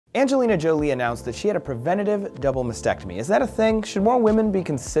Angelina Jolie announced that she had a preventative double mastectomy. Is that a thing? Should more women be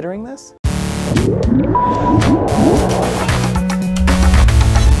considering this?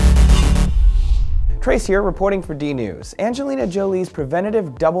 Trace here, reporting for D News. Angelina Jolie's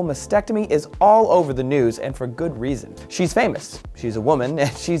preventative double mastectomy is all over the news, and for good reason. She's famous, she's a woman,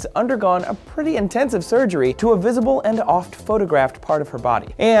 and she's undergone a pretty intensive surgery to a visible and oft photographed part of her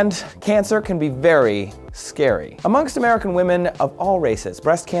body. And cancer can be very scary. Amongst American women of all races,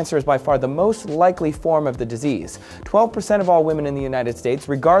 breast cancer is by far the most likely form of the disease. 12% of all women in the United States,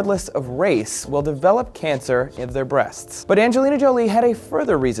 regardless of race, will develop cancer of their breasts. But Angelina Jolie had a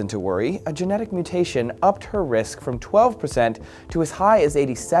further reason to worry. A genetic mutation upped her risk from 12% to as high as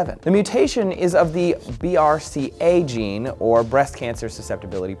 87%. The mutation is of the BRCA gene, or breast cancer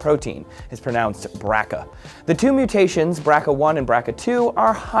susceptibility protein. It's pronounced BRCA. The two mutations, BRCA1 and BRCA2,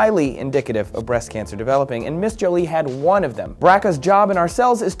 are highly indicative of breast cancer development, and Miss Jolie had one of them. BRCA's job in our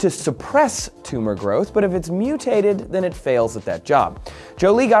cells is to suppress tumor growth, but if it's mutated, then it fails at that job.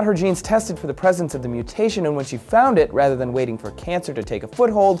 Jolie got her genes tested for the presence of the mutation, and when she found it, rather than waiting for cancer to take a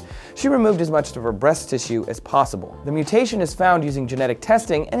foothold, she removed as much of her breast tissue as possible. The mutation is found using genetic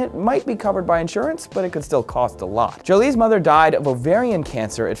testing, and it might be covered by insurance, but it could still cost a lot. Jolie's mother died of ovarian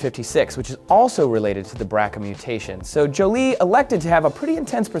cancer at 56, which is also related to the BRCA mutation. So Jolie elected to have a pretty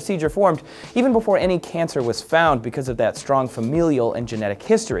intense procedure performed even before any cancer was found because of that strong familial and genetic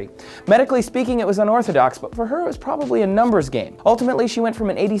history. Medically speaking, it was unorthodox, but for her it was probably a numbers game. Ultimately, she went from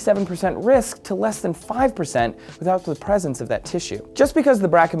an 87% risk to less than 5% without the presence of that tissue. Just because the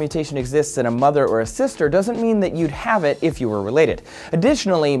BRCA mutation exists in a mother or a sister doesn't mean that you'd have it if you were related.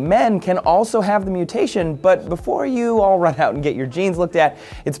 Additionally, men can also have the mutation, but before you all run out and get your genes looked at,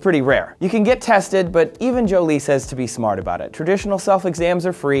 it's pretty rare. You can get tested, but even Jolie says to be smart about it. Traditional self-exams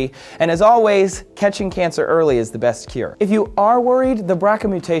are free, and as always, catching cancer early is the best cure. If you are worried, the BRCA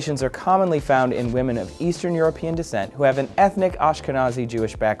mutations are commonly found in women of Eastern European descent who have an ethnic Ashkenazi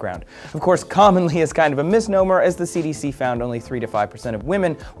Jewish background. Of course, commonly is kind of a misnomer, as the CDC found only 3 to 5% of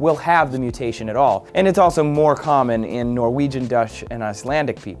women will have the mutation at all. And it's also more common in Norwegian, Dutch, and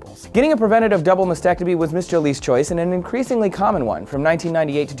Icelandic peoples. Getting a preventative double mastectomy was Miss Jolie's choice, and an increasingly common one. From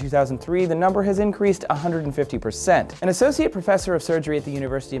 1998 to 2003, the number has increased 150%. An associate professor of surgery at the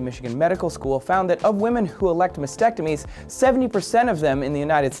University of Michigan Medical School found that of women who elect mastectomies, 70% of them in the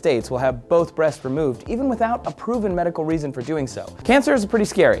United States will have both breasts removed, even without a proven medical reason for doing so. Cancer is pretty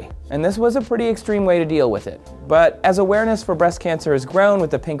scary, and this was a pretty extreme way to deal with it. But as awareness for breast cancer has grown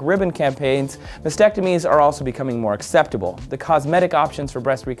with the pink ribbon campaigns, mastectomies are also becoming more acceptable. The cosmetic options for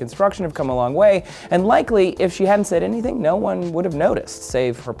breast reconstruction have come a long way, and likely, if she hadn't said anything, no one would have noticed,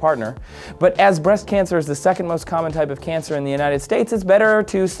 save her partner. But as breast cancer is the second most common type of cancer in the United States, it's better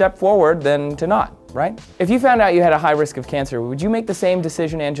to step forward than to not, right? If you found out you had a high risk of cancer, would you make the same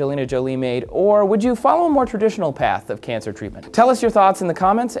decision Angelina Jolie made, or would you follow a more traditional path of cancer treatment? Tell us your thoughts in the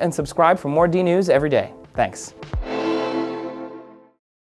comments and subscribe for more D News every day. Thanks.